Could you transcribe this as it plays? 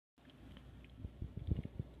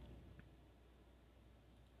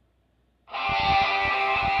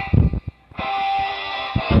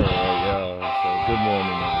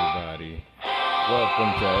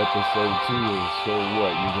episode 2 is So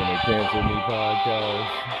What? You gonna cancel me podcast?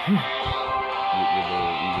 With your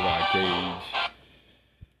little Eli Cage.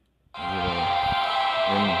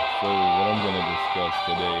 And so what I'm gonna discuss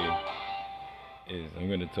today is I'm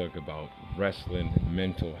gonna talk about wrestling and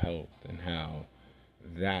mental health and how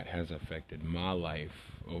that has affected my life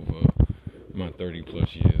over my 30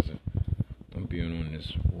 plus years of being on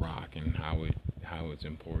this rock and how it's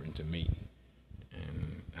important to me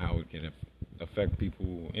and how it can affect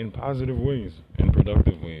people in positive ways and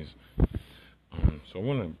productive ways. So I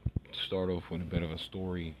want to start off with a bit of a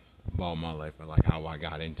story about my life and like how I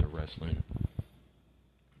got into wrestling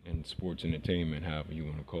and sports entertainment, however you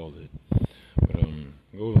want to call it. But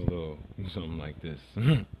it goes a little something like this. So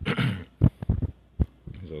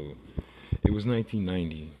it was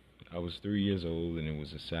 1990. I was 3 years old and it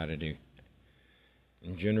was a Saturday.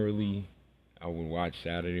 And generally, I would watch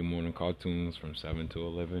Saturday morning cartoons from 7 to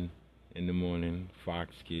 11 in the morning.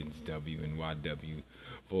 Fox Kids, WNYW.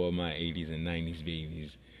 For all my 80s and 90s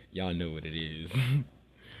babies, y'all know what it is.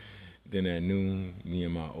 Then at noon, me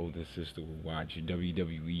and my older sister would watch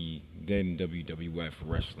WWE, then WWF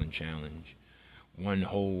Wrestling Challenge. One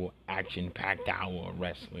whole action-packed hour of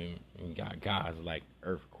wrestling. We got guys like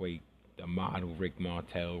Earthquake, the model Rick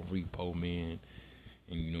Martel, Repo Man,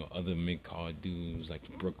 and other mid-card dudes like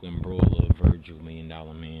Brooklyn Brawler, Virgil, $1 Million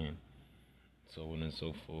Man, so on and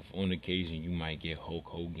so forth. On occasion, you might get Hulk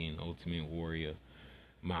Hogan, Ultimate Warrior,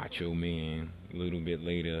 Macho Man. A little bit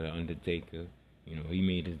later, Undertaker. He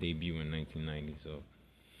made his debut in 1990.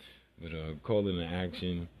 But calling the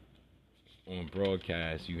action on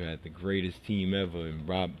broadcast, you had the greatest team ever, and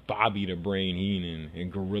Bobby the Brain Heenan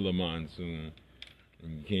and Gorilla Monsoon.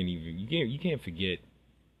 And you can't forget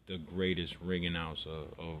the greatest ring announcer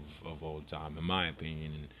of all time, in my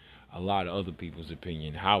opinion, and a lot of other people's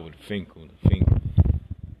opinion, Howard Finkel.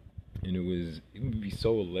 And it would be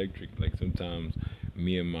so electric. Like sometimes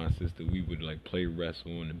me and my sister, we would like play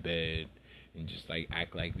wrestle on the bed and just like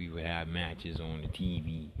act like we would have matches on the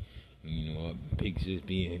TV. And, big sis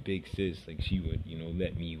being a big sis, like she would,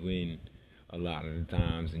 let me win a lot of the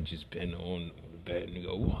times and just bend on the bed and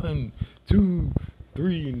go 1, 2,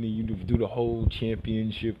 3, and then you do the whole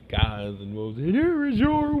championship guys and we'll say, here is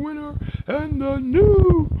your winner and the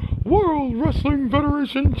new World Wrestling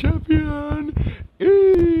Federation champion,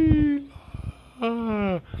 Eli.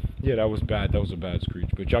 Yeah, that was bad. That was a bad screech,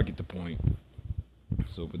 but y'all get the point.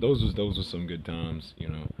 So, but those were some good times,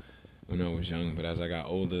 when I was young. But as I got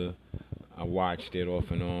older, I watched it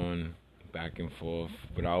off and on, back and forth.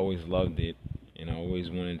 But I always loved it, and I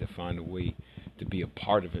always wanted to find a way to be a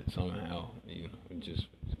part of it somehow. Just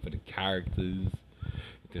for the characters,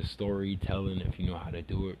 the storytelling, if you know how to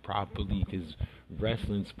do it properly. Because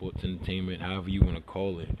wrestling, sports entertainment, however you want to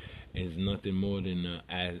call it, is nothing more than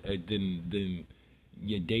than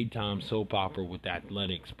your daytime soap opera with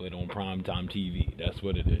athletics, but on primetime TV. That's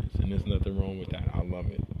what it is, and there's nothing wrong with that. I love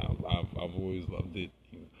it. I've always loved it.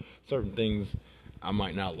 Certain things I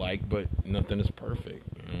might not like, but nothing is perfect.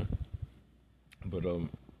 But the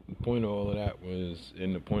point of all of that was,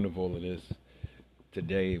 and the point of all of this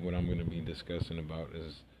today, what I'm going to be discussing about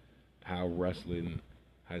is how wrestling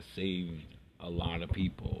has saved a lot of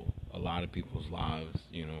people's lives.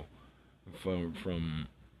 From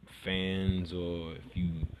fans, or if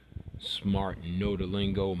you smart and know the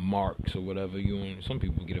lingo, marks or whatever you want. Some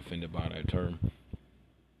people get offended by that term,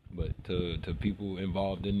 but to people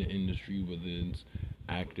involved in the industry, whether it's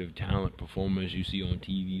active talent performers you see on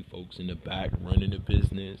TV, folks in the back running the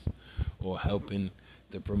business or helping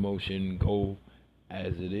the promotion go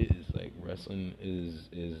as it is, like wrestling is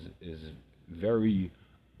very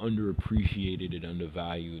underappreciated and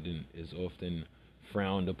undervalued, and is often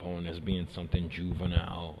frowned upon as being something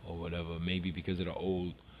juvenile or whatever, maybe because of the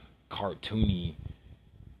old cartoony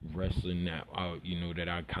wrestling that that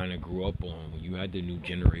I kind of grew up on. When you had the new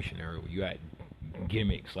generation era, where you had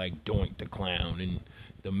gimmicks like Doink the Clown and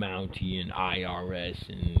the Mountie and IRS,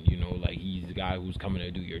 and like he's the guy who's coming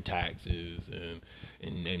to do your taxes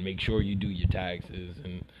and make sure you do your taxes,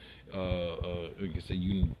 and like I said,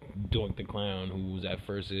 you Doink the Clown, who was at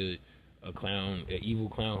first a clown, an evil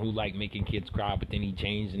clown who liked making kids cry, but then he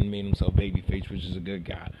changed and made himself babyface, which is a good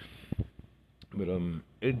guy. But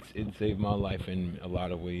it saved my life in a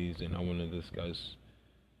lot of ways, and I want to discuss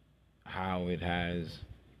how it has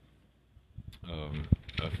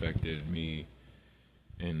affected me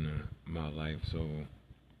in my life. So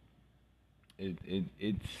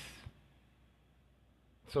it's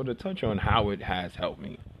so to touch on how it has helped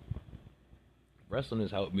me. Wrestling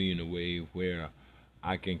has helped me in a way where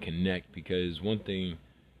I can connect, because one thing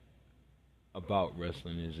about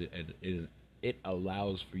wrestling is it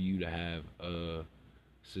allows for you to have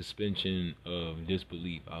suspension of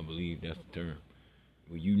disbelief. I believe that's the term.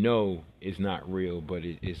 Well, you know it's not real, but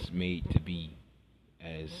it's made to be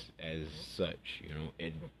as such.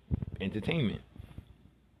 Entertainment.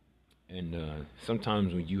 And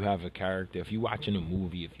sometimes when you have a character, if you're watching a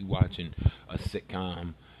movie, if you're watching a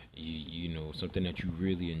sitcom, something that you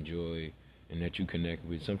really enjoy and that you connect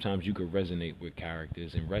with, sometimes you could resonate with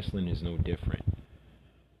characters, and wrestling is no different.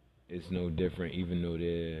 It's no different, even though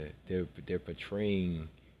they're portraying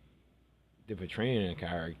a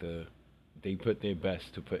character. They put their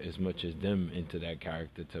best to put as much as them into that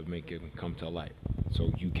character to make it come to life.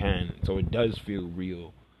 So it does feel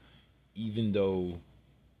real, even though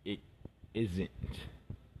it isn't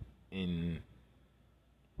in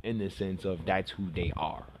the sense of that's who they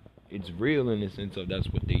are. It's real in the sense of that's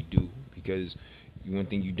what they do, because one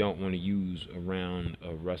thing you don't want to use around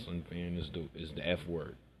a wrestling fan is the F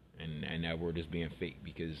word, and that word is being fake,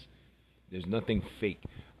 because there's nothing fake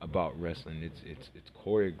about wrestling. It's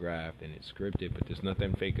choreographed and it's scripted, but there's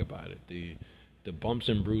nothing fake about it. The bumps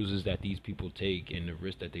and bruises that these people take and the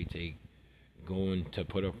risks that they take going to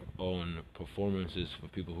put up on performances for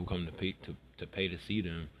people who come to pay to see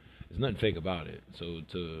them, there's nothing fake about it. So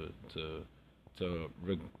to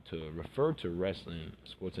refer to wrestling,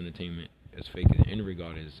 sports entertainment, as fake in any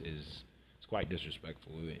regard is it's quite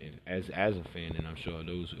disrespectful. And as a fan, and I'm sure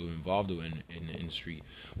those who are involved in the industry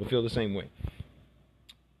will feel the same way.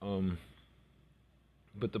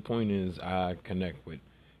 But the point is, I connect with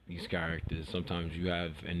these characters. Sometimes you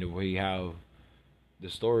have, and the way how the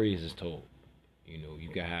stories is told. You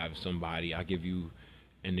can have somebody. I'll give you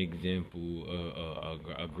an example,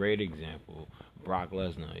 a great example. Brock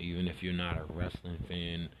Lesnar. Even if you're not a wrestling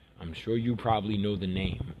fan, I'm sure you probably know the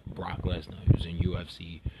name Brock Lesnar. He was in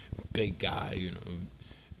UFC, big guy.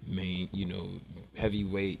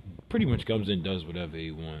 Heavyweight. Pretty much comes in, does whatever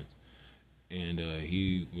he wants. And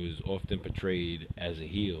he was often portrayed as a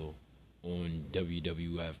heel on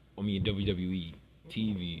WWE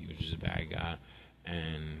TV, which is a bad guy,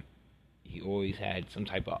 and he always had some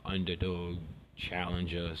type of underdog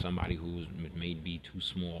challenger, somebody who was made to be too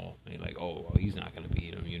small. And like, oh, well, he's not gonna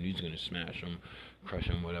beat him. He's gonna smash him, crush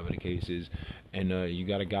him, whatever the case is. And you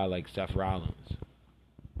got a guy like Seth Rollins.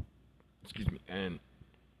 Excuse me. And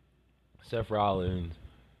Seth Rollins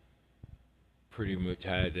pretty much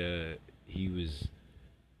had he was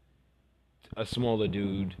a smaller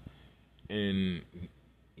dude, and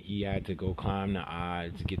he had to go climb the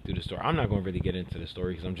odds to get through the story. I'm not going to really get into the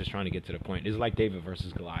story because I'm just trying to get to the point. It's like David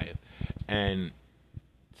versus Goliath. And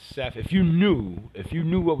Seth, if you knew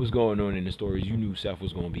what was going on in the stories, you knew Seth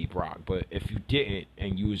was going to beat Brock. But if you didn't,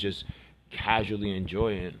 and you was just casually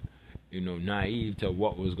enjoying, naive to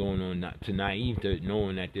what was going on, naive to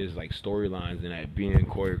knowing that there's like storylines and that being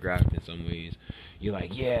choreographed in some ways, you're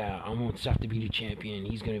like, yeah, I want Seth to be the champion.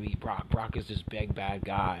 He's gonna beat Brock. Brock is this big bad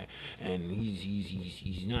guy, and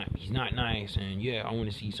he's not nice. And yeah, I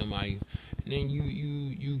want to see somebody. And then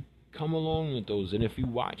you come along with those. And if you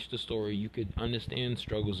watch the story, you could understand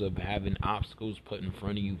struggles of having obstacles put in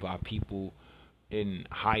front of you by people in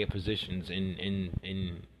higher positions.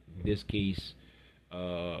 In this case,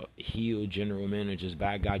 heel general managers,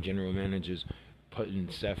 bad guy general managers,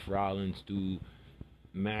 putting Seth Rollins through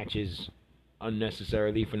matches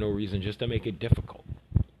unnecessarily for no reason, just to make it difficult.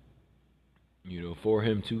 For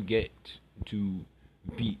him to get to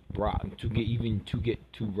beat Brock, to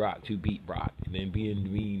get to Brock to beat Brock, and then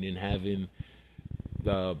being mean and having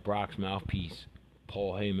the Brock's mouthpiece,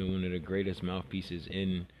 Paul Heyman, one of the greatest mouthpieces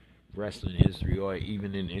in wrestling history or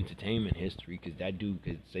even in entertainment history, because that dude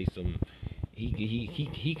could say some.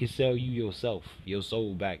 He could sell you your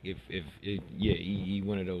soul back if he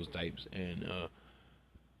one of those types. And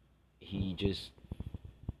he just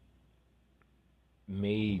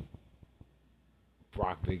made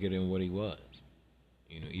Brock bigger than what he was.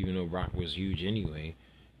 Even though Brock was huge anyway,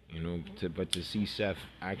 but to see Seth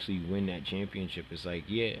actually win that championship, it's like,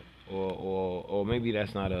 yeah, or maybe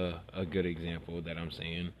that's not a good example that I'm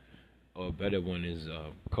saying. Or a better one is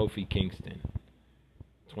Kofi Kingston.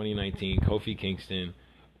 2019, Kofi Kingston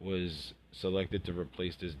was selected to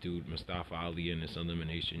replace this dude Mustafa Ali in this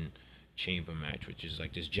elimination chamber match, which is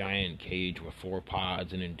like this giant cage with 4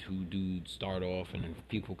 pods, and then 2 dudes start off, and then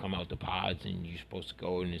people come out the pods, and you're supposed to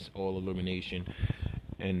go, and it's all elimination.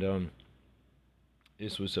 And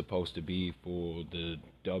this was supposed to be for the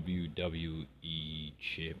WWE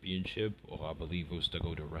Championship, or I believe it was to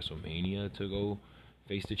go to WrestleMania to go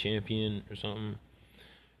face the champion or something.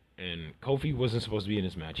 And Kofi wasn't supposed to be in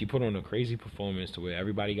this match. He put on a crazy performance to where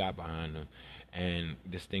everybody got behind him, and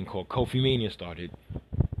this thing called Kofi Mania started.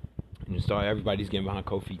 So everybody's getting behind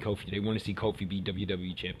Kofi. They want to see Kofi be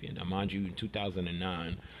WWE champion. Now, mind you, in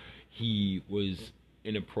 2009, he was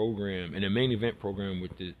in a main event program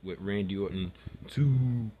with Randy Orton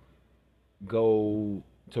to go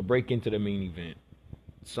to break into the main event.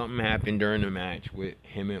 Something happened during the match with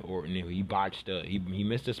him and Orton. He botched he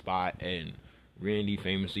missed a spot, and Randy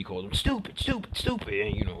famously called him stupid, stupid, stupid,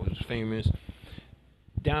 and it was famous.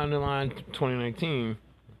 Down the line, 2019,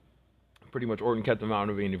 pretty much Orton kept him out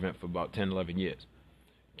of the main event for about 10, 11 years.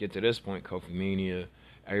 Get to this point, Kofi Mania,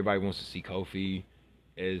 everybody wants to see Kofi.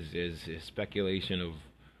 Is speculation of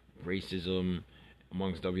racism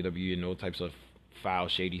amongst WWE and all types of foul,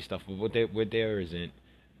 shady stuff. But what there isn't.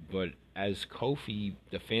 But as Kofi,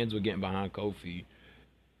 the fans were getting behind Kofi.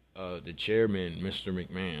 The chairman, Mr.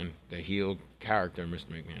 McMahon, the heel character, Mr.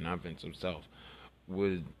 McMahon, not Vince himself,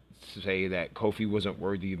 would say that Kofi wasn't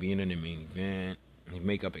worthy of being in the main event. He'd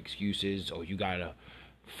make up excuses. Oh, you gotta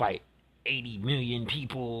fight 80 million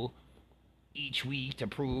people each week to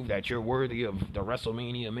prove that you're worthy of the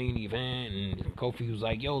WrestleMania main event. And Kofi was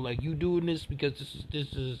like, yo, like, you doing this because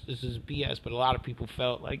this is BS. But a lot of people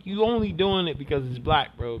felt like you only doing it because it's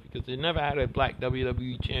black, bro, because they never had a black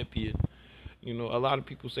WWE champion. A lot of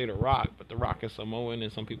people say The Rock, but The Rock is Samoan,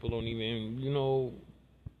 and some people don't even,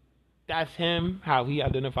 that's him, how he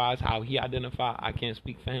identifies. I can't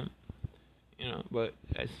speak for him, but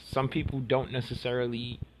some people don't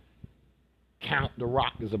necessarily count The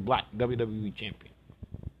Rock as a black WWE champion.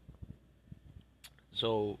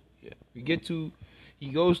 So yeah, he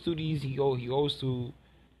goes through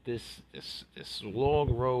this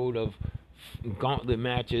long road of gauntlet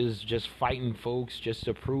matches, just fighting folks just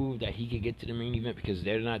to prove that he could get to the main event, because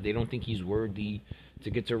they don't think he's worthy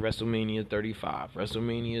to get to WrestleMania 35.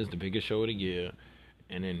 WrestleMania is the biggest show of the year,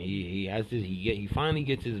 and then he finally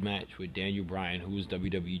gets his match with Daniel Bryan, who was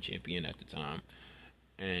WWE champion at the time.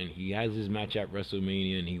 And he has his match at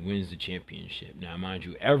WrestleMania, and he wins the championship. Now, mind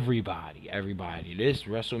you, everybody, this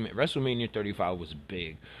WrestleMania 35 was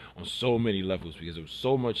big on so many levels because there was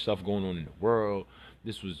so much stuff going on in the world.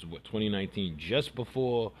 This was, 2019, just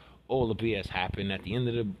before all the BS happened at the end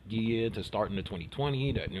of the year to start into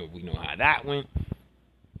 2020. We know how that went.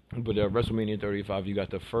 But WrestleMania 35, you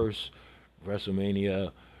got the first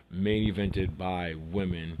WrestleMania main evented by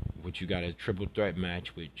women, which you got a triple threat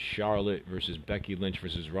match with Charlotte versus Becky Lynch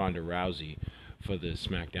versus Ronda Rousey for the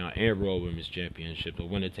SmackDown and Raw Women's Championship, the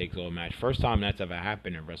winner takes all match. First time that's ever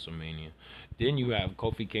happened in WrestleMania. Then you have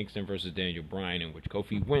Kofi Kingston versus Daniel Bryan, in which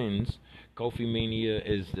Kofi wins. Kofi Mania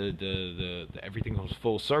is the everything goes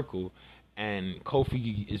full circle, and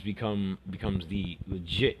Kofi becomes the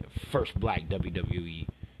legit first black WWE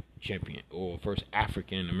champion, or first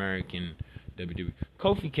African American WWE.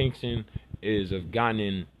 Kofi Kingston is of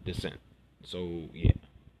Ghanaian descent, so yeah,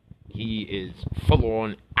 he is full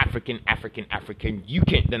on African. You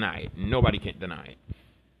can't deny it. Nobody can deny it.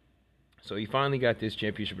 So he finally got this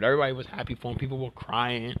championship, but everybody was happy for him. People were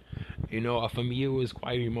crying. For me, it was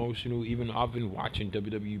quite emotional. Even though I've been watching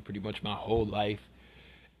WWE pretty much my whole life,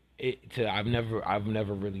 I've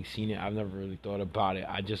never really seen it. I've never really thought about it.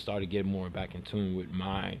 I just started getting more back in tune with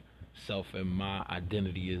myself and my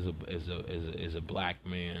identity as a black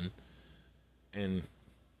man, and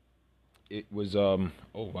it was oh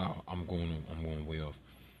wow, I'm going way off.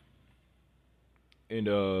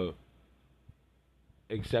 And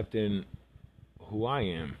accepting who I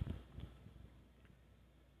am.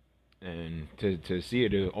 And to see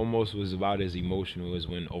it almost was about as emotional as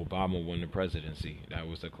when Obama won the presidency. That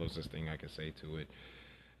was the closest thing I could say to it.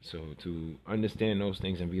 So to understand those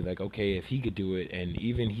things and be like, okay, if he could do it, and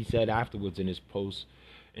even he said afterwards in his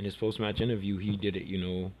post-match interview, he did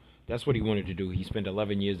it. That's what he wanted to do. He spent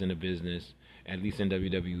 11 years in the business, at least in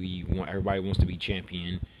WWE. Everybody wants to be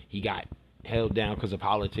champion. He got held down because of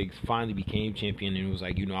politics. Finally became champion, and it was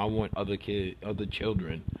like, I want other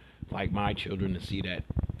children, like my children, to see that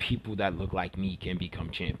people that look like me can become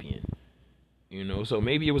champion. So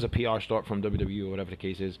maybe it was a PR start from WWE or whatever the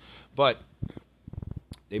case is, but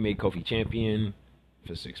they made Kofi champion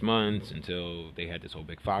for 6 months until they had this whole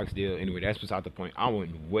big Fox deal. Anyway, that's beside the point. I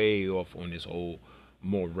went way off on this whole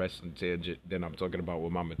more wrestling tangent than I'm talking about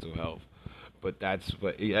with my mental health. But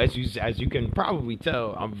as you can probably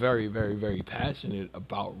tell, I'm very, very, very passionate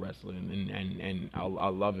about wrestling, and I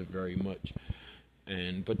love it very much.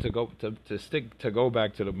 But to go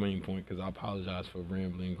back to the main point, because I apologize for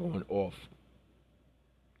rambling, going off.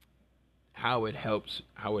 How it helps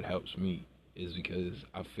me is because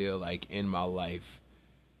I feel like in my life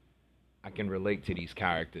I can relate to these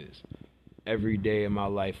characters. every day of my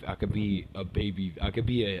life I could be a baby. I could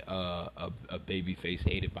be a baby face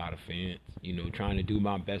hated by the fans. Trying to do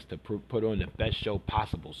my best to put on the best show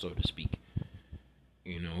possible, so to speak.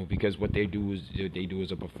 Because what they do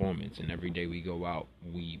is a performance, and every day we go out,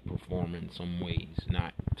 we perform in some ways,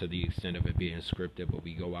 not to the extent of it being scripted, but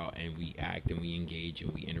we go out and we act and we engage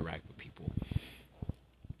and we interact with people,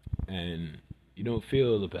 and you don't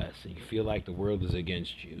feel the best, and you feel like the world is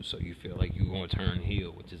against you, so you feel like you're going to turn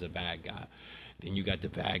heel, which is a bad guy. Then you got the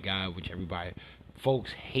bad guy, which everybody,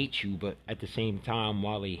 folks hate you, but at the same time,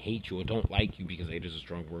 while they hate you or don't like you, because hate is a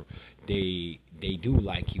strong word, they do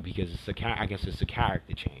like you because I guess it's a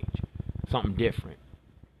character change, something different.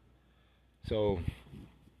 So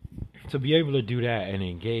to be able to do that and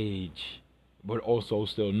engage, but also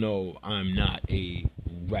still know I'm not a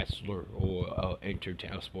wrestler or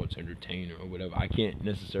a sports entertainer or whatever. I can't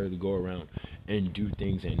necessarily go around and do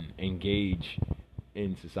things and engage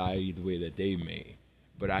in society the way that they may.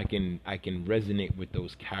 But I can resonate with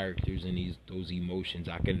those characters and those emotions.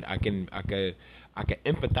 I can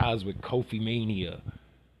empathize with Kofi Mania,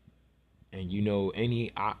 and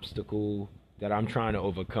any obstacle that I'm trying to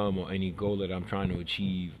overcome or any goal that I'm trying to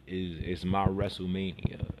achieve is my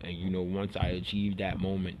WrestleMania. And once I achieve that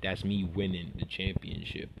moment, that's me winning the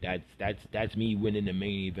championship. That's me winning the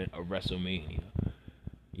main event of WrestleMania.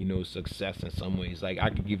 Success in some ways. Like, I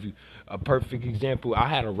could give you a perfect example. I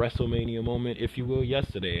had a WrestleMania moment, if you will,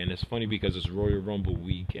 yesterday, and it's funny because it's Royal Rumble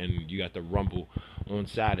week, and you got the Rumble on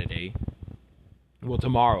Saturday. Well,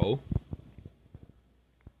 tomorrow.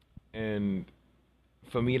 And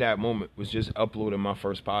for me, that moment was just uploading my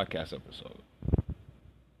first podcast episode.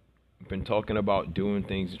 I've been talking about doing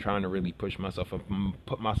things and trying to really push myself up,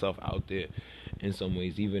 put myself out there in some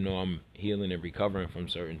ways, even though I'm healing and recovering from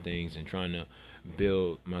certain things and trying to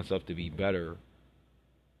build myself to be better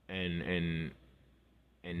and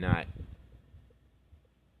not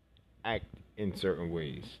act in certain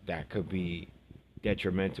ways that could be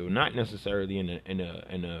detrimental, not necessarily in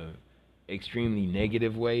a extremely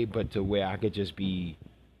negative way, but to where I could just be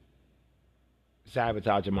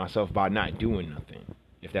sabotaging myself by not doing nothing,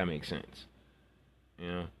 if that makes sense.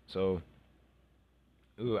 So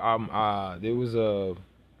there was a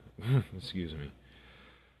excuse me.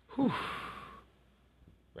 Whew.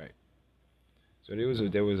 Right. So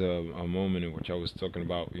there was a moment in which I was talking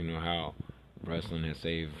about, how wrestling has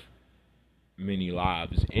saved many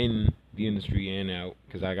lives in the industry and out,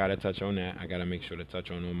 because I gotta touch on that. I gotta make sure to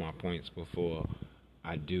touch on all my points before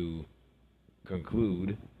I do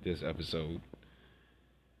conclude this episode.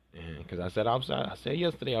 And because I said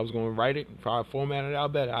yesterday I was gonna write it, probably format it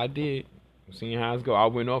out better. I did. Seeing how it's go, I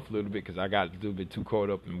went off a little bit because I got a little bit too caught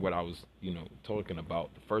up in what I was, talking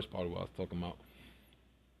about. The first part of what I was talking about.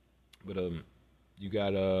 But you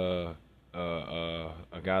got a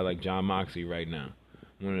guy like Jon Moxley right now,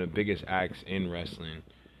 one of the biggest acts in wrestling.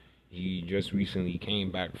 He just recently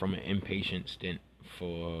came back from an inpatient stint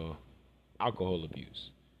for alcohol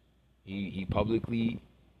abuse. He publicly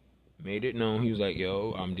made it known. He was like,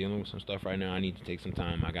 yo, I'm dealing with some stuff right now. I need to take some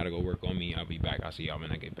time. I got to go work on me. I'll be back. I'll see y'all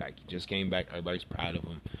when I get back. He just came back. Everybody's proud of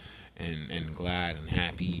him and glad and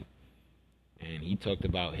happy. And he talked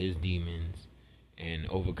about his demons and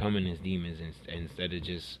overcoming his demons. Instead of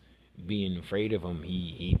just being afraid of them,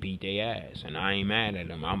 he beat their ass. And I ain't mad at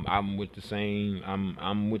him. I'm with the same.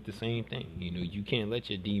 I'm with the same thing. You can't let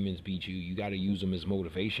your demons beat you. You got to use them as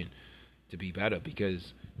motivation to be better,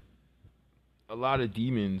 because a lot of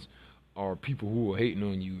demons are people who are hating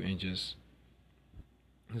on you and just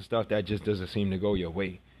stuff that just doesn't seem to go your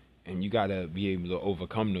way, and you gotta be able to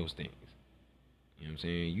overcome those things. You know what I'm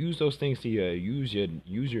saying? Use those things to use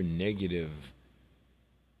your negative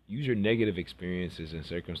experiences and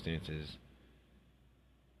circumstances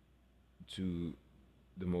to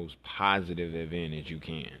the most positive advantage you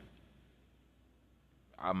can.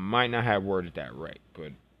 I might not have worded that right,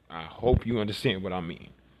 but I hope you understand what I mean.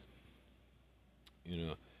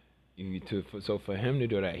 So for him to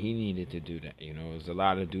do that, he needed to do that. There's a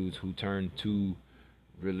lot of dudes who turn to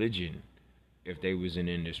religion if they was in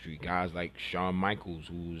industry. Guys like Shawn Michaels,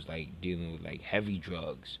 who's like dealing with like heavy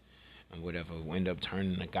drugs and whatever, who end up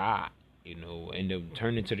turning to God. End up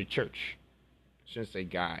turning to the church. I shouldn't say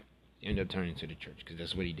God. End up turning to the church, because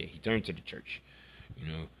that's what he did. He turned to the church.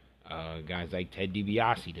 Guys like Ted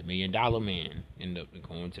DiBiase, the $1 Million Man, end up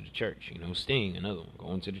going to the church. Sting, another one,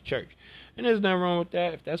 going to the church. And there's nothing wrong with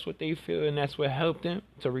that. If that's what they feel and that's what helped them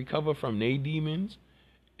to recover from their demons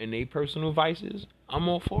and their personal vices, I'm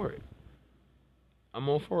all for it.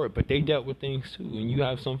 But they dealt with things too. And you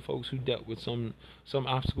have some folks who dealt with some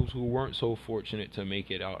obstacles who weren't so fortunate to make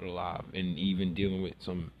it out alive, and even dealing with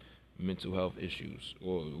some mental health issues,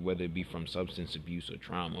 or whether it be from substance abuse or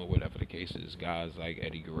trauma, or whatever the case is. Guys like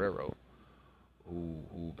Eddie Guerrero,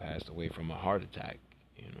 who passed away from a heart attack,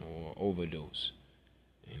 or overdose,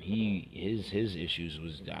 and his issues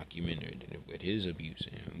was documented with his abuse,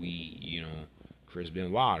 and Chris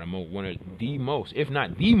Benoit, one of the most, if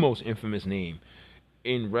not the most infamous name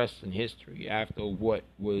in wrestling history, after what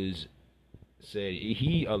was said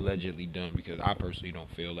he allegedly done, because I personally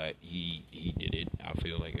don't feel that he did it. I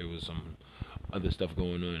feel like there was some other stuff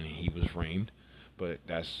going on and he was framed, but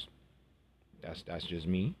that's just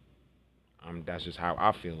me. That's just how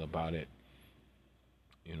I feel about it.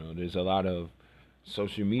 There's a lot of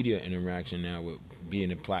social media interaction now with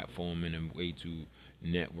being a platform and a way to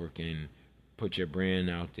network and put your brand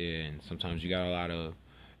out there, and sometimes you got a lot of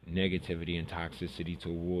negativity and toxicity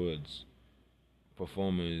towards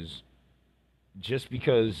performers just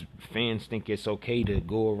because fans think it's okay to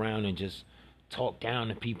go around and just talk down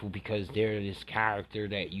to people because they're this character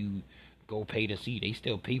that you go pay to see. They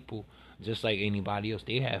still people just like anybody else.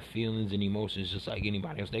 They have feelings and emotions just like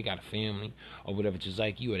anybody else. They got a family or whatever just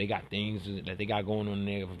like you, or they got things that they got going on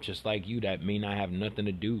there just like you that may not have nothing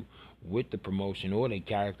to do with the promotion or their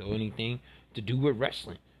character or anything to do with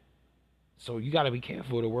wrestling. So you got to be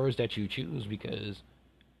careful of the words that you choose, because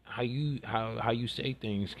how you say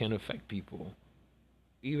things can affect people.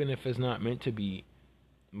 Even if it's not meant to be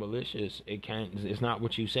malicious, it's not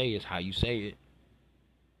what you say, it's how you say it.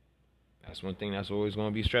 That's one thing that's always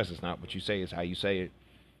going to be stressed. It's not what you say, it's how you say it.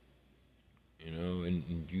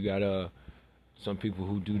 And you got some people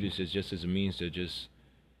who do this is just as a means to just,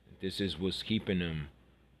 this is what's keeping them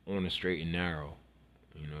on the straight and narrow.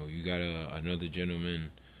 You got another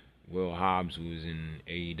gentleman, Will Hobbs, who is in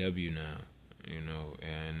AEW now,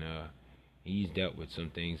 and he's dealt with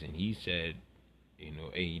some things, and he said,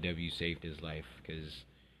 AEW saved his life because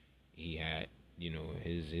he had,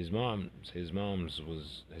 his mom's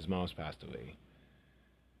passed away,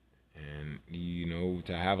 and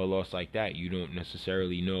to have a loss like that, you don't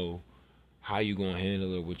necessarily know how you're gonna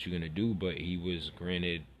handle it, what you're gonna do, but he was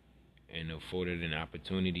granted and afforded an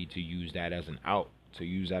opportunity to use that as to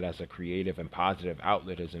use that as a creative and positive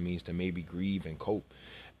outlet, as a means to maybe grieve and cope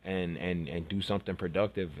and do something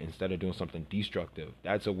productive instead of doing something destructive.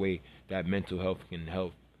 That's a way that mental health can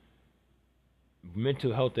help.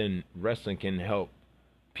 Mental health and wrestling can help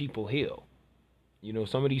people heal.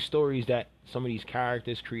 Some of these stories that some of these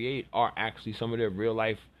characters create are actually some of their real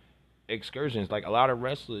life excursions. Like a lot of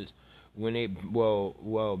wrestlers, when they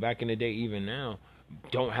back in the day, even now,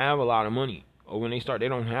 don't have a lot of money. Or when they start, they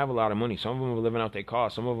don't have a lot of money. Some of them are living out their car.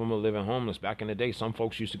 Some of them are living homeless. Back in the day, some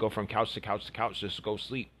folks used to go from couch to couch to couch just to go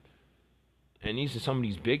sleep. And these are some of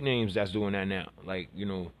these big names that's doing that now. Like,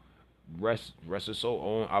 Wrestle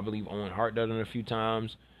Soul, I believe Owen Hart done it a few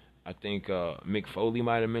times. I think Mick Foley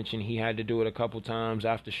might have mentioned he had to do it a couple times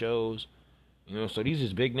after shows. So these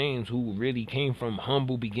is big names who really came from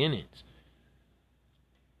humble beginnings.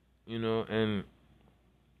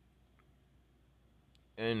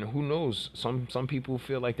 And who knows? Some people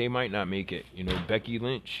feel like they might not make it. Becky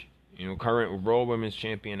Lynch, current Raw Women's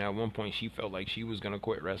Champion. At one point, she felt like she was gonna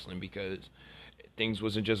quit wrestling because things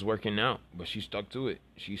wasn't just working out. But she stuck to it.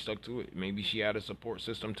 Maybe she had a support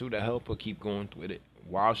system too to help her keep going with it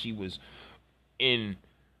while she was in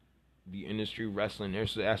the industry wrestling.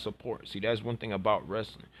 There's that support. See, that's one thing about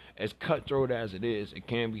wrestling. As cutthroat as it is, it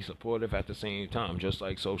can be supportive at the same time, just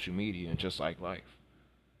like social media and just like life.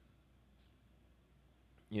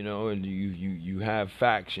 And you have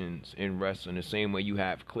factions in wrestling the same way you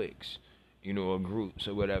have cliques, or groups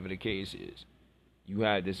or whatever the case is. You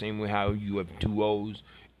have the same way how you have duos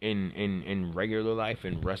in regular life.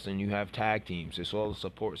 In wrestling, you have tag teams. It's all a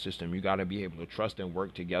support system. You got to be able to trust and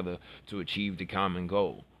work together to achieve the common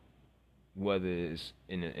goal, whether it's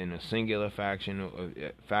in a singular fashion,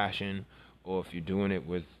 or if you're doing it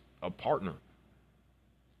with a partner.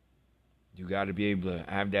 You got to be able to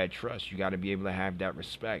have that trust. You got to be able to have that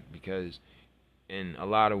respect, because in a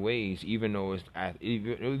lot of ways, even though it's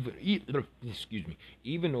athletic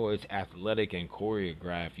and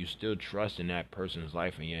choreographed, you still trust in that person's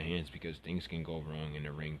life in your hands, because things can go wrong in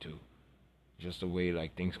the ring too. Just the way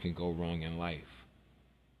like things can go wrong in life.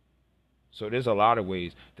 So there's a lot of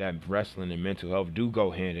ways that wrestling and mental health do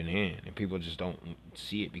go hand in hand, and people just don't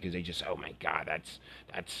see it because they just, oh my God,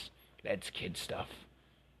 that's kid stuff.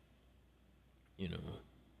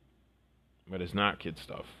 But it's not kid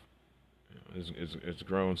stuff. It's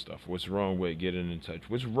grown stuff. What's wrong with getting in touch?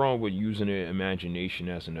 What's wrong with using their imagination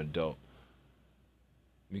as an adult?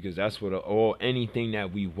 Because that's what anything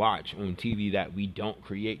that we watch on TV that we don't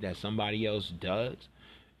create, that somebody else does,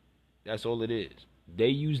 that's all it is. They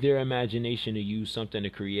use their imagination to use something to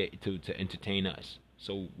create to entertain us.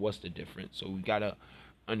 So what's the difference? So we gotta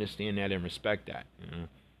understand that and respect that. You know,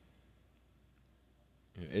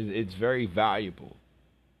 it's very valuable.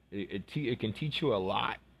 It can teach you a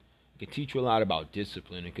lot. It can teach you a lot about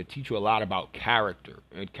discipline. It can teach you a lot about character.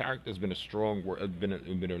 And character has been a strong word.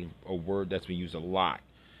 Been a word that's been used a lot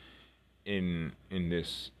in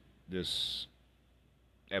this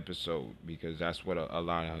episode, because that's what a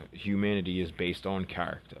lot of humanity is based on: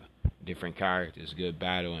 character. Different characters, good,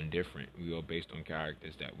 bad, or indifferent. We are based on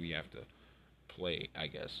characters that we have to play, I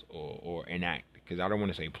guess, or enact. Because I don't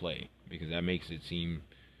want to say play, because that makes it seem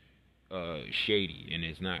shady, and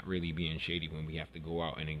it's not really being shady when we have to go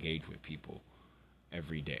out and engage with people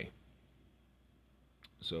every day.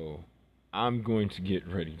 So I'm going to get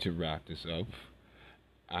ready to wrap this up.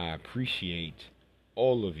 I appreciate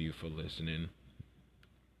all of you for listening.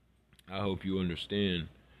 I hope you understand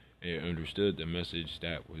and understood the message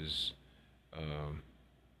that was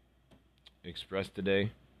expressed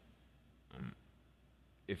today.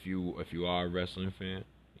 If you are a wrestling fan,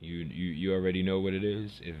 you already know what it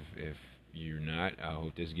is. If you're not, I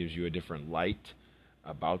hope this gives you a different light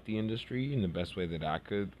about the industry in the best way that I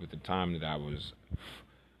could with the time that I was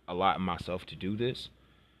allotting myself to do this.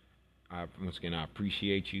 Once again, I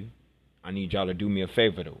appreciate you. I need y'all to do me a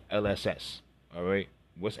favor though. LSS. Alright?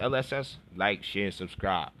 What's LSS? Like, share,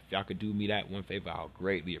 subscribe. If y'all could do me that one favor, I'll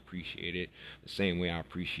greatly appreciate it. The same way I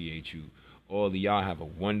appreciate you. All of y'all have a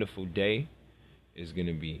wonderful day. It's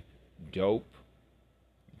gonna be dope.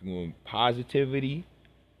 Positivity,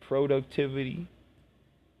 productivity,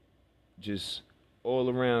 just all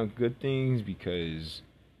around good things, because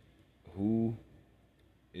who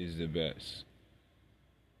is the best?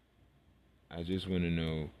 I just want to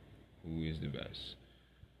know who is the best.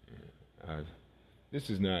 This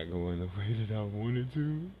is not going the way that I wanted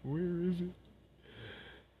to. Where is it?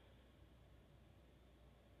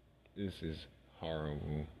 This is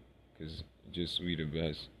horrible. Because just we the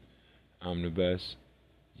best. I'm the best.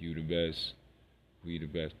 You the best. We the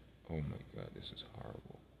best. Oh my God, this is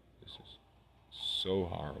horrible. This is so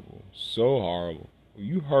horrible. So horrible. Will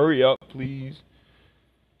you hurry up, please?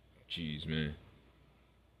 Jeez, man.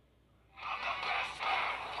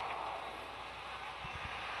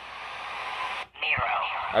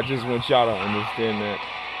 I just want y'all to understand that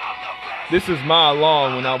this is my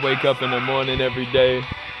alarm when I wake up in the morning every day,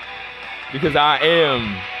 because I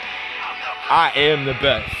am the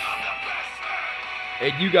best.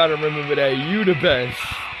 And you gotta remember that you the best.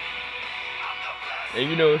 And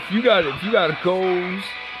you know, if you got goals,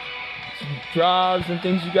 drives, and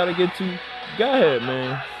things you gotta get to, go ahead,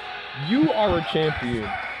 man. You are a champion.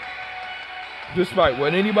 Despite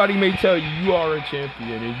what anybody may tell you, you are a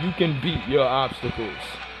champion and you can beat your obstacles.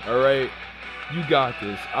 Alright? You got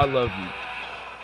this. I love you.